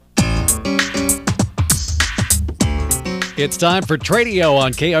It's time for Tradio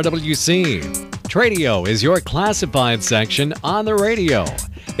on KRWC. Tradio is your classified section on the radio.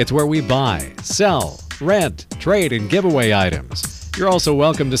 It's where we buy, sell, rent, trade, and give away items. You're also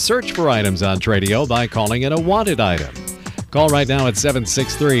welcome to search for items on Tradio by calling it a wanted item. Call right now at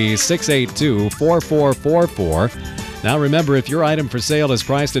 763-682-4444. Now remember, if your item for sale is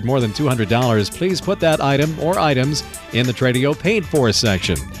priced at more than $200, please put that item or items in the Tradio Paid For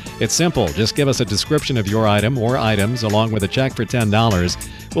section. It's simple. Just give us a description of your item or items along with a check for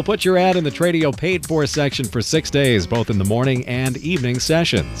 $10. We'll put your ad in the Tradio Paid For section for 6 days, both in the morning and evening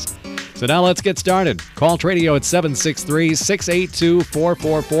sessions. So now let's get started. Call Tradio at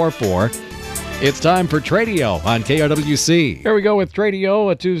 763-682-4444. It's time for Tradio on KRWC. Here we go with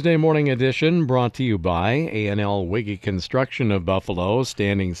Tradio, a Tuesday morning edition brought to you by A&L Wiggy Construction of Buffalo,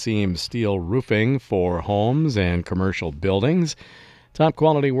 standing seam steel roofing for homes and commercial buildings. Top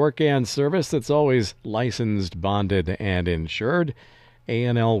quality work and service that's always licensed, bonded, and insured.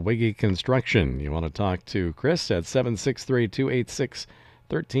 A&L Wiggy Construction. You want to talk to Chris at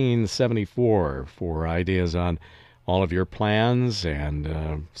 763-286-1374 for ideas on all of your plans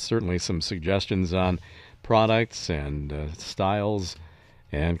and certainly some suggestions on products and styles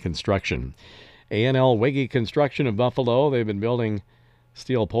and construction. A&L Wiggy Construction of Buffalo, they've been building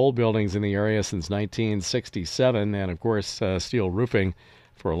steel pole buildings in the area since 1967, and of course steel roofing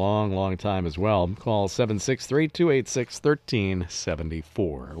for a long, long time as well. Call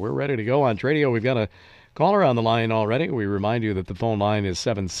 763-286-1374. We're ready to go on Tradio. We've got a caller on the line already. We remind you that the phone line is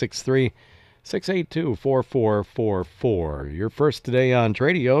 763-682-4444. You're first today on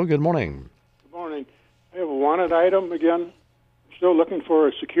Tradio. Good morning. Good morning. I have a wanted item again. Still looking for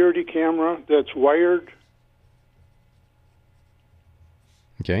a security camera that's wired.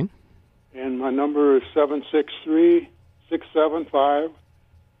 Okay. And my number is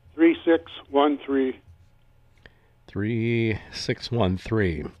 763-675-3613.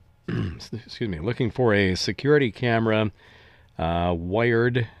 3613. Excuse me. Looking for a security camera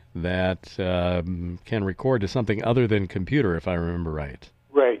wired that can record to something other than computer, if I remember right.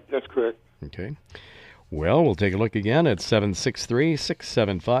 Right, that's correct. Okay. Well, we'll take a look again at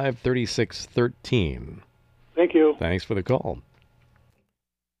 763-675-3613. Thank you. Thanks for the call.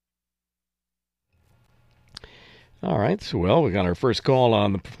 All right. So, well, we got our first call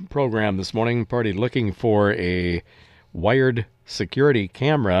on the program this morning. Party looking for a wired security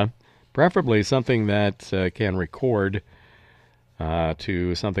camera, preferably something that can record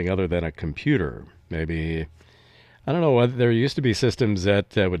to something other than a computer. Maybe, I don't know, there used to be systems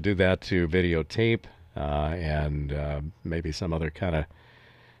that would do that to videotape and maybe some other kind of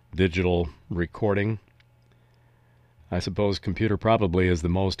digital recording. I suppose computer probably is the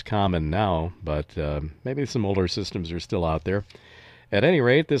most common now, but maybe some older systems are still out there. At any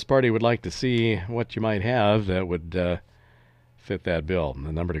rate, this party would like to see what you might have that would fit that bill.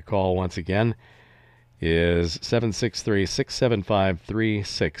 The number to call once again is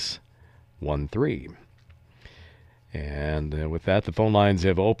 763-675-3613. And with that, the phone lines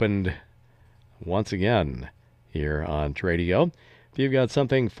have opened once again here on Tradio. If you've got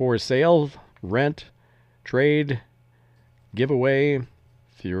something for sale, rent, trade, giveaway,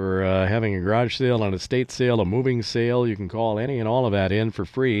 if you're having a garage sale, an estate sale, a moving sale, you can call any and all of that in for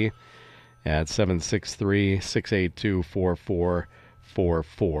free at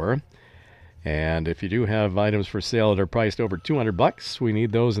 763-682-4444. And if you do have items for sale that are priced over $200, we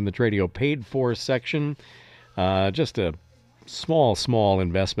need those in the Tradio Paid For section. Just a small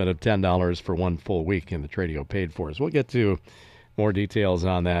investment of $10 for 1 full week in the Tradio Paid For. So we'll get to more details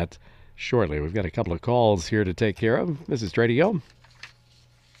on that shortly. We've got a couple of calls here to take care of. This is Tradio.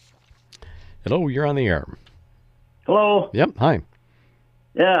 Hello, you're on the air. Hello. Yep, hi.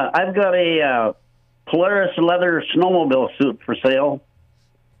 Yeah, I've got a Polaris leather snowmobile suit for sale.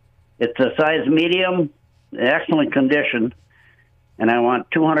 It's a size medium, excellent condition, and I want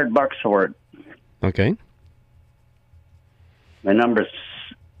 $200 for it. Okay. My number is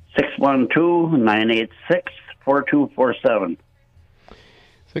 612-986-4247.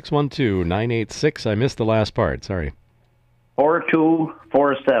 612-986. I missed the last part. Sorry.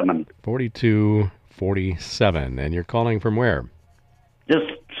 4247. 4247. And you're calling from where?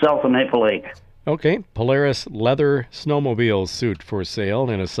 Just south of Maple Lake. Okay. Polaris leather snowmobile suit for sale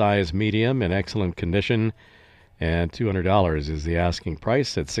in a size medium in excellent condition. And $200 is the asking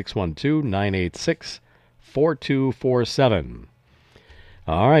price at 612-986-4247.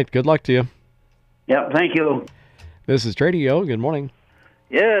 All right. Good luck to you. Yep, thank you. This is Tradio. Good morning.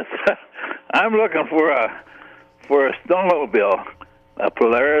 Yes, I'm looking for a snowmobile, a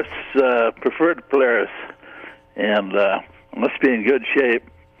Polaris, preferred Polaris, and must be in good shape.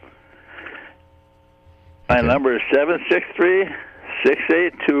 My Okay. number is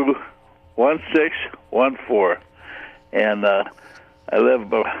 763-682-1614. And I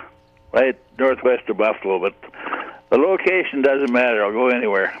live right northwest of Buffalo, but the location doesn't matter. I'll go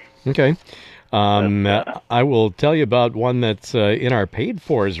anywhere. Okay. I will tell you about one that's in our paid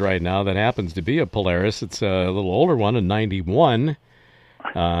fors right now that happens to be a Polaris. It's a little older one, a 91.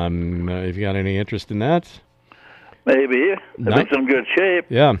 If you got any interest in that? Maybe. If it's in good shape.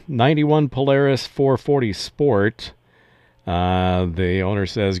 Yeah, 91 Polaris 440 Sport. The owner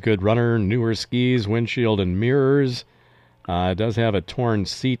says good runner, newer skis, windshield and mirrors. It does have a torn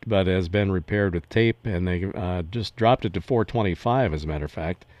seat, but has been repaired with tape, and they just dropped it to 425, as a matter of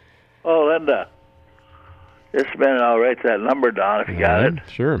fact. Oh, Linda. Just a minute, I'll write that number down if you got it.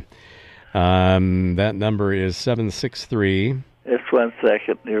 Sure. That number is 763. Just 1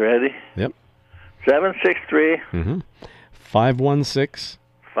 second. You ready? Yep. 763 516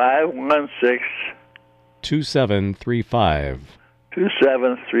 516 2735.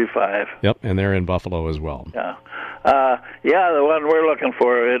 2735. Yep, and they're in Buffalo as well. Yeah. Yeah, the one we're looking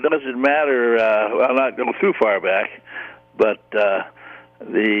for. It doesn't matter. I'll not go too far back, but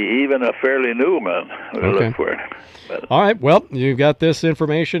even a fairly new one we'll look for. But, all right. Well, you got this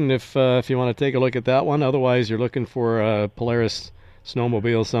information if you want to take a look at that one. Otherwise, you're looking for a Polaris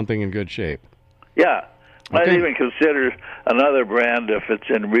snowmobile, something in good shape. Yeah. Might Okay. even consider another brand if it's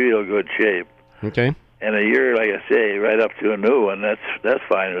in real good shape. Okay. And a year, like I say, right up to a new one. That's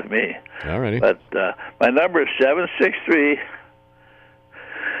fine with me. All righty. But my number is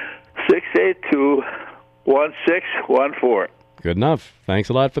 763-682-1614. Good enough. Thanks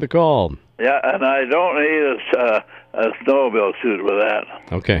a lot for the call. Yeah, and I don't need a snowmobile suit with that.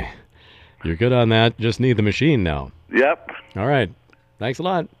 Okay. You're good on that. Just need the machine now. Yep. All right. Thanks a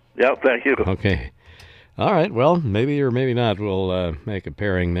lot. Yep, thank you. Okay. All right. Well, maybe or maybe not. We'll make a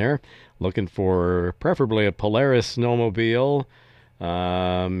pairing there. Looking for preferably a Polaris snowmobile,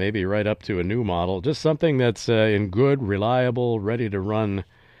 maybe right up to a new model. Just something that's in good, reliable, ready-to-run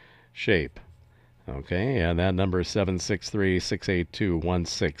shape. Okay, and that number is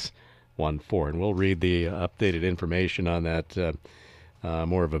 763-682-1614. And we'll read the updated information on that,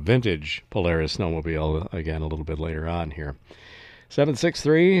 more of a vintage Polaris snowmobile, again, a little bit later on here.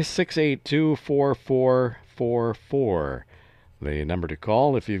 763-682-4444. The number to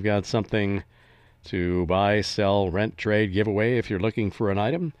call if you've got something to buy, sell, rent, trade, give away if you're looking for an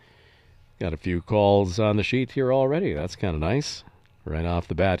item. Got a few calls on the sheet here already. That's kind of nice. Right off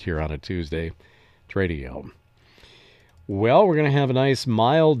the bat here on a Tuesday Tradio. Well, we're going to have a nice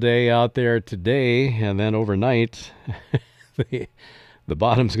mild day out there today, and then overnight the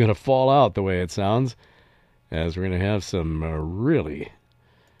bottom's going to fall out the way it sounds, as we're going to have some really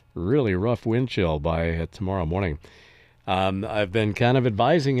rough wind chill by tomorrow morning. I've been kind of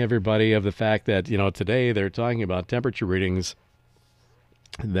advising everybody of the fact that, today they're talking about temperature readings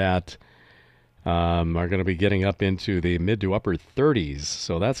that are going to be getting up into the mid to upper 30s.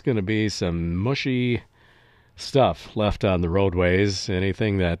 So that's going to be some mushy stuff left on the roadways.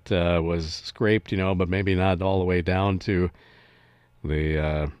 Anything that was scraped, but maybe not all the way down to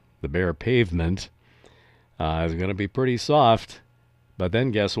the bare pavement is going to be pretty soft. But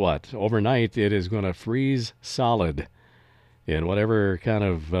then guess what? Overnight, it is going to freeze solid in whatever kind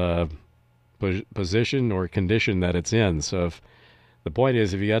of position or condition that it's in. So the point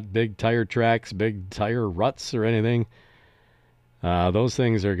is, if you got big tire tracks, big tire ruts or anything, those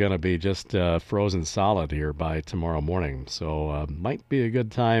things are going to be just frozen solid here by tomorrow morning. So might be a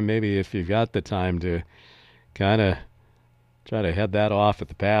good time, maybe if you've got the time, to kind of try to head that off at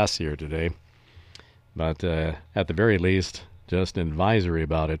the pass here today. But at the very least, just an advisory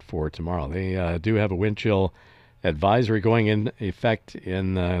about it for tomorrow. They do have a wind chill advisory going in effect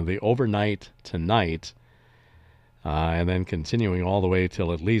in the overnight tonight, and then continuing all the way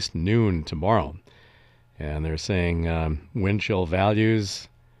till at least noon tomorrow. And they're saying wind chill values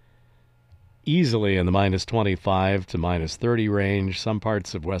easily in the minus 25 to minus 30 range. Some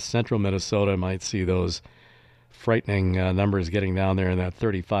parts of west central Minnesota might see those frightening numbers getting down there in that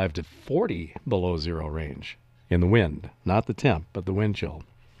 35 to 40 below zero range in the wind. Not the temp, but the wind chill.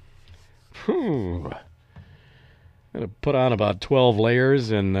 Whew. I'm going to put on about 12 layers,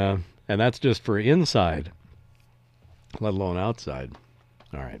 and that's just for inside, let alone outside.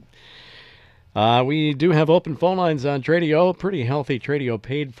 All right. We do have open phone lines on Tradio. Pretty healthy Tradio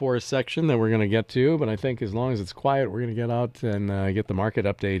paid for section that we're going to get to, but I think as long as it's quiet, we're going to get out and get the market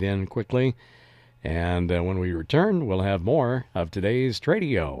update in quickly. And when we return, we'll have more of today's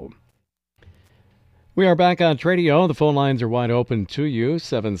Tradio. We are back on Tradio. The phone lines are wide open to you,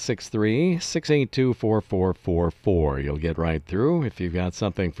 763-682-4444. You'll get right through if you've got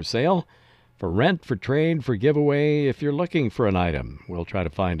something for sale, for rent, for trade, for giveaway. If you're looking for an item, we'll try to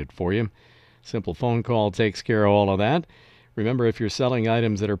find it for you. Simple phone call takes care of all of that. Remember, if you're selling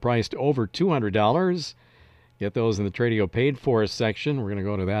items that are priced over $200, get those in the Tradio Paid For section. We're going to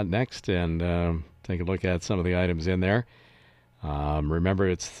go to that next and take a look at some of the items in there. Remember,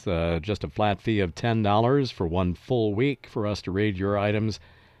 it's just a flat fee of $10 for 1 full week for us to read your items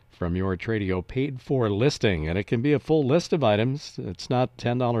from your Tradio Paid For listing. And it can be a full list of items. It's not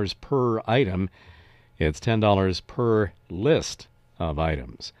 $10 per item. It's $10 per list of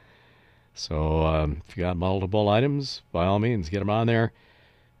items. So if you got multiple items, by all means, get them on there.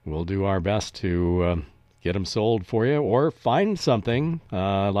 We'll do our best to get them sold for you or find something.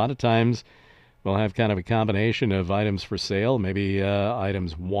 A lot of times we'll have kind of a combination of items for sale, maybe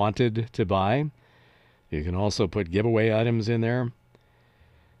items wanted to buy. You can also put giveaway items in there.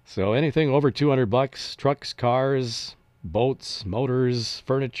 So anything over $200, trucks, cars, boats, motors,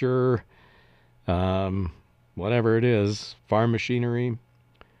 furniture, whatever it is, farm machinery,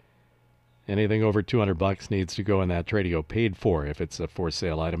 anything over $200 needs to go in that Tradio Paid For if it's a for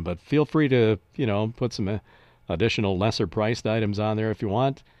sale item. But feel free to, put some additional lesser priced items on there if you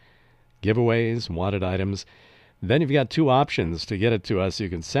want. Giveaways, wanted items. Then you've got 2 options to get it to us. You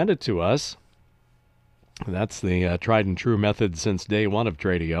can send it to us. That's the tried and true method since day one of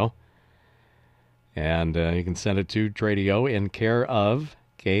Tradio. And you can send it to Tradio in care of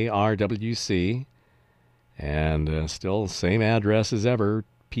KRWC. And still same address as ever,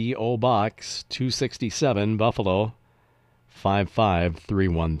 P.O. Box 267, Buffalo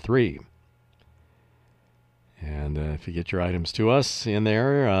 55313. And if you get your items to us in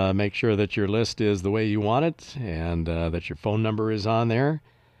there, make sure that your list is the way you want it and that your phone number is on there.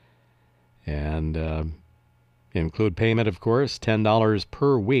 And include payment, of course, $10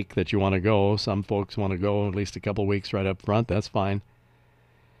 per week that you want to go. Some folks want to go at least a couple weeks right up front. That's fine.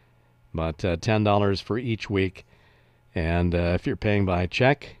 But $10 for each week. And if you're paying by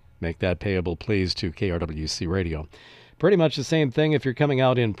check, make that payable, please, to KRWC Radio. Pretty much the same thing if you're coming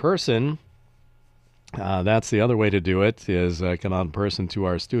out in person. That's the other way to do it, is come out in person to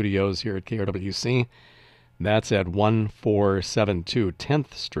our studios here at KRWC. That's at 1472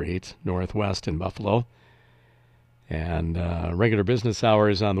 10th Street, Northwest in Buffalo. And regular business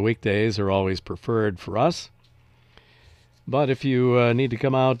hours on the weekdays are always preferred for us. But if you need to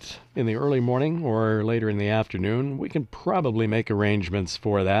come out in the early morning or later in the afternoon, we can probably make arrangements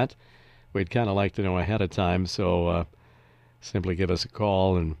for that. We'd kind of like to know ahead of time, so simply give us a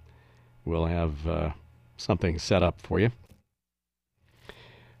call and we'll have something set up for you.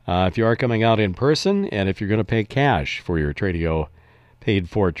 If you are coming out in person, and if you're going to pay cash for your Tradio Paid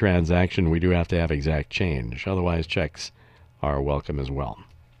For transaction, we do have to have exact change. Otherwise, checks are welcome as well.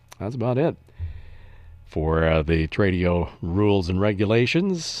 That's about it. For the Tradio rules and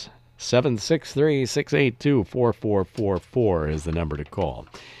regulations, 763-682-4444 is the number to call.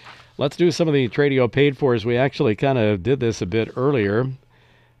 Let's do some of the Tradio Paid Fors. We actually kind of did this a bit earlier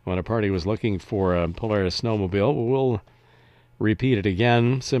when a party was looking for a Polaris snowmobile. We'll repeat it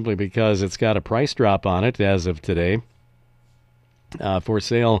again simply because it's got a price drop on it as of today. For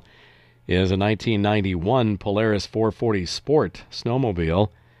sale is a 1991 Polaris 440 Sport snowmobile.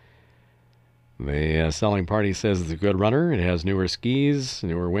 The selling party says it's a good runner. It has newer skis,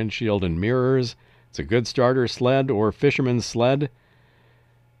 newer windshield and mirrors. It's a good starter sled or fisherman's sled.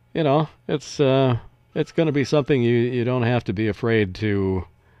 It's going to be something you don't have to be afraid to,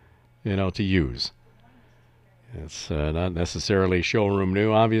 to use. It's not necessarily showroom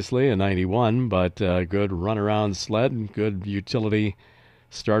new, obviously, a 91, but a good runaround sled, good utility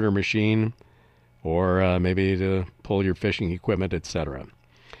starter machine, or maybe to pull your fishing equipment, etc.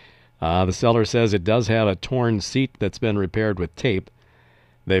 The seller says it does have a torn seat that's been repaired with tape.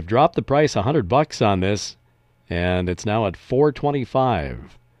 They've dropped the price $100 on this, and it's now at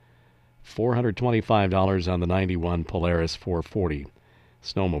 $425. $425 on the 91 Polaris 440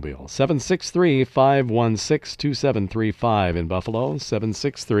 snowmobile. 763-516-2735 in Buffalo.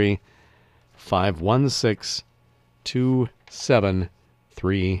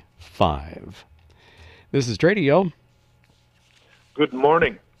 763-516-2735. This is Tradio. Good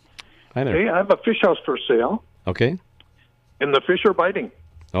morning. Hi there. Hey, I have a fish house for sale. Okay. And the fish are biting.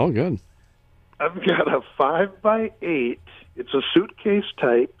 Oh, good. I've got a 5x8. It's a suitcase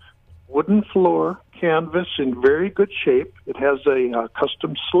type, wooden floor, canvas in very good shape. It has a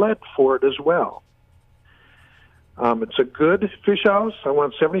custom sled for it as well. It's a good fish house. I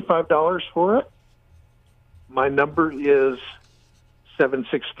want $75 for it. My number is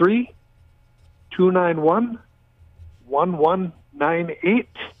 763-291-1198.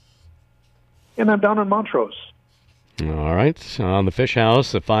 And I'm down in Montrose. All right. On the Fish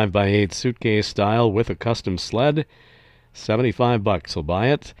House, a 5x8 suitcase style with a custom sled, $75. We'll buy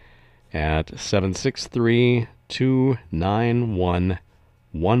it at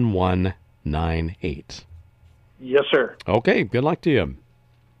 763-291-1198. Yes, sir. Okay. Good luck to you.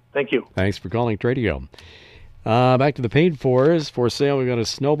 Thank you. Thanks for calling Tradio. Back to the paid fors. For sale, we've got a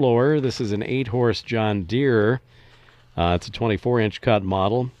snowblower. This is an 8-horse John Deere. It's a 24-inch cut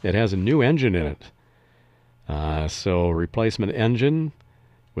model. It has a new engine in it. So replacement engine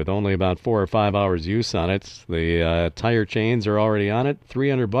with only about 4 or 5 hours use on it. The tire chains are already on it.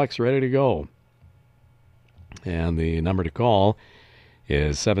 $300 ready to go. And the number to call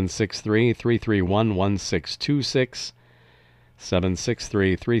is 763-331-1626.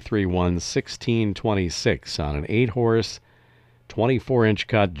 763-331-1626 on an 8-horse, 24-inch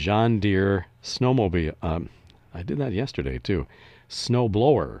cut John Deere snowmobile. I did that yesterday, too.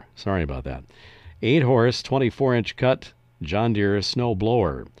 Snowblower. Sorry about that. 8-horse, 24-inch cut John Deere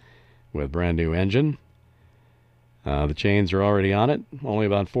snowblower with brand new engine. The chains are already on it. Only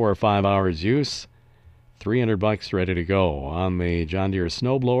about 4 or 5 hours use. $300 ready to go. On the John Deere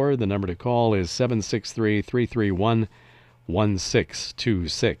snowblower, the number to call is 763-331-1626.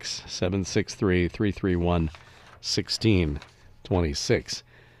 763-331-1626.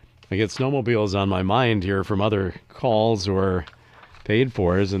 I get snowmobiles on my mind here from other calls or paid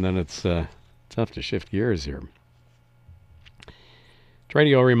fors, and then it's tough to shift gears here.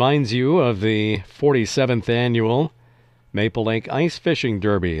 Tradio reminds you of the 47th annual Maple Lake Ice Fishing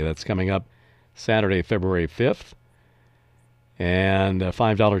Derby that's coming up Saturday, February 5th. And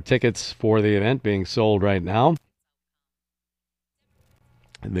 $5 tickets for the event being sold right now.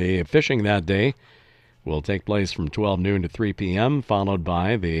 The fishing that day will take place from 12 noon to 3 p.m., followed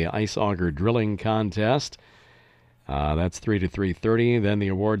by the ice auger drilling contest. That's 3 to 3:30. Then the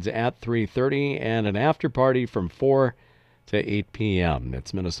awards at 3:30 and an after party from 4 to 8 p.m.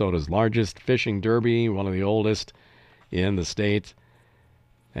 It's Minnesota's largest fishing derby, one of the oldest in the state.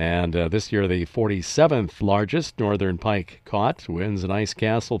 And this year, the 47th largest northern pike caught wins an Ice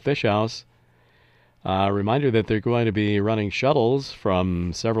Castle Fish House. Reminder that they're going to be running shuttles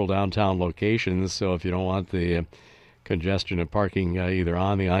from several downtown locations, so if you don't want the congestion of parking either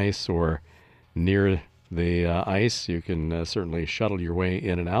on the ice or near the ice, you can certainly shuttle your way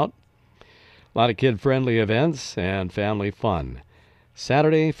in and out. A lot of kid-friendly events and family fun.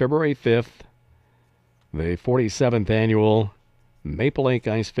 Saturday, February 5th, the 47th annual Maple Lake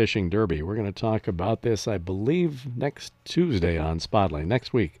Ice Fishing Derby. We're going to talk about this, I believe, next Tuesday on Spotlight,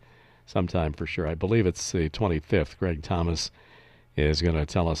 next week. Sometime for sure. I believe it's the 25th. Greg Thomas is going to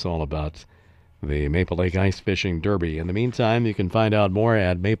tell us all about the Maple Lake Ice Fishing Derby. In the meantime, you can find out more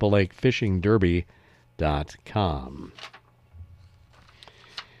at maplelakefishingderby.com.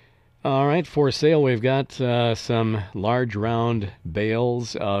 All right, for sale, we've got some large round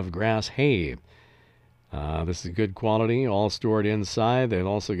bales of grass hay. This is good quality, all stored inside. They've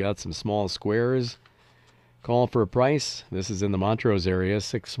also got some small squares. Call for a price. This is in the Montrose area,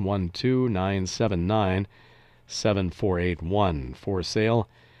 612-979-7481. For sale,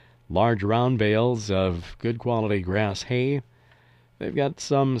 large round bales of good quality grass hay. They've got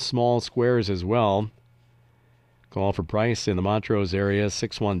some small squares as well. Call for price in the Montrose area,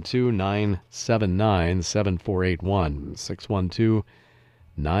 612-979-7481.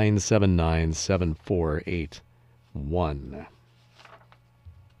 612-979-7481.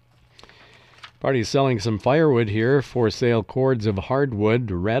 Party's selling some firewood here. For sale, cords of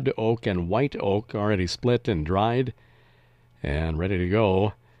hardwood, red oak and white oak, already split and dried and ready to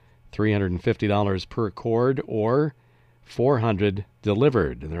go. $350 per cord or $400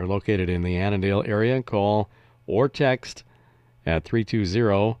 delivered. They're located in the Annandale area. Call or text at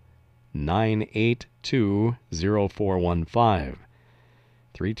 320-982-0415.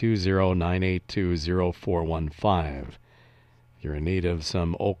 320-982-0415. If you're in need of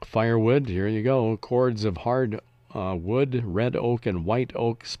some oak firewood, here you go. Cords of hard wood, red oak and white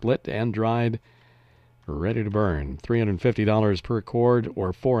oak, split and dried, ready to burn. $350 per cord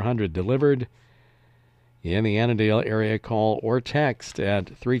or $400 delivered. In the Annandale area, call or text at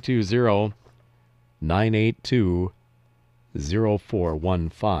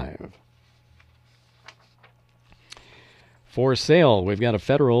 320-982-0415. For sale, we've got a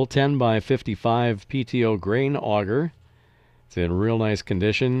Federal 10x55 PTO grain auger. It's in real nice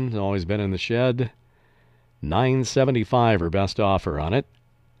condition. It's always been in the shed. $975 our best offer on it.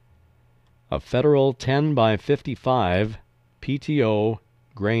 A Federal 10x55 PTO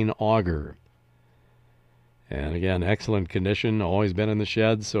grain auger. And again, excellent condition. Always been in the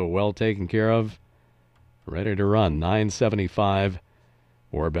shed, so well taken care of. Ready to run. $975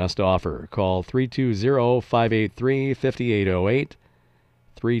 or best offer. Call 320-583-5808,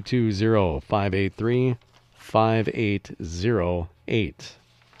 320-583-5808.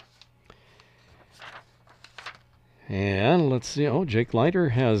 And let's see. Oh, Jake Leiter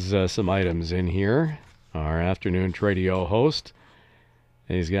has some items in here. Our afternoon Tradio host.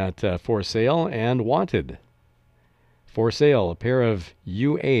 He's got for sale and wanted. For sale, a pair of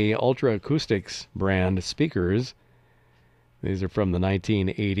UA Ultra Acoustics brand speakers. These are from the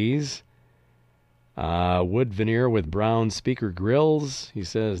 1980s. Wood veneer with brown speaker grills. He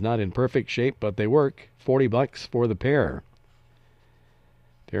says not in perfect shape, but they work. $40 for the pair.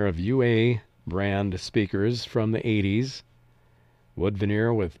 Pair of UA brand speakers from the 80s. Wood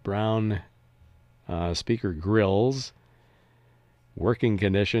veneer with brown speaker grills. Working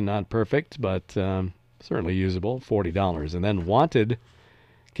condition, not perfect, but certainly usable. $40. And then wanted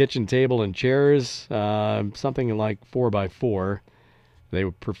kitchen table and chairs, something like 4x4. They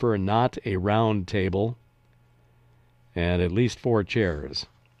would prefer not a round table, and at least 4 chairs.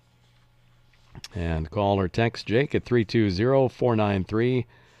 And call or text Jake at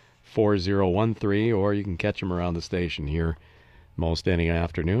 320-493-4013, or you can catch him around the station here most any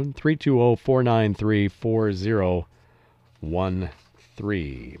afternoon.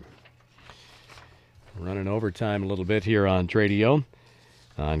 320-493-4013. Running overtime a little bit here on Tradio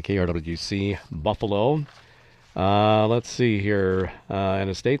on KRWC Buffalo. Let's see here. An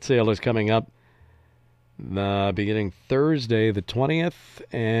estate sale is coming up beginning Thursday the 20th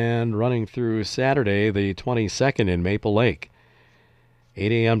and running through Saturday the 22nd in Maple Lake.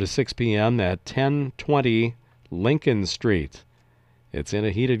 8 a.m. to 6 p.m. at 1020 Lincoln Street. It's in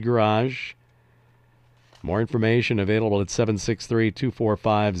a heated garage. More information available at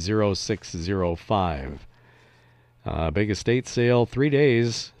 763-245-0605. Big estate sale, 3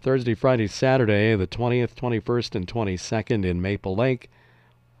 days, Thursday, Friday, Saturday, the 20th, 21st, and 22nd in Maple Lake.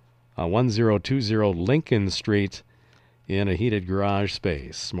 1020 Lincoln Street in a heated garage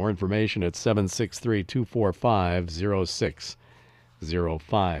space. More information at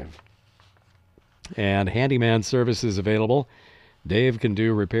 763-245-0605. And handyman services available. Dave can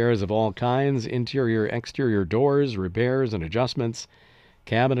do repairs of all kinds, interior, exterior doors, repairs and adjustments,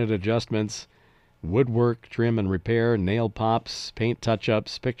 cabinet adjustments, woodwork, trim and repair, nail pops, paint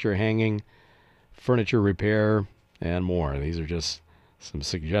touch-ups, picture hanging, furniture repair, and more. These are just some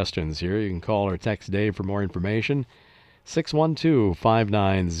suggestions here. You can call or text Dave for more information.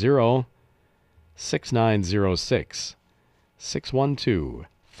 612-590-6906.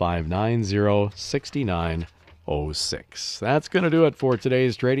 612-590-6906. That's going to do it for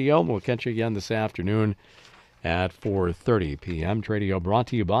today's Tradio. We'll catch you again this afternoon at 4:30 p.m. Tradio brought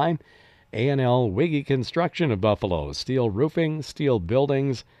to you by A&L Wiggy Construction of Buffalo. Steel roofing, steel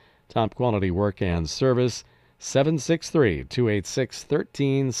buildings, top quality work and service.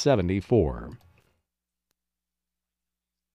 763-286-1374.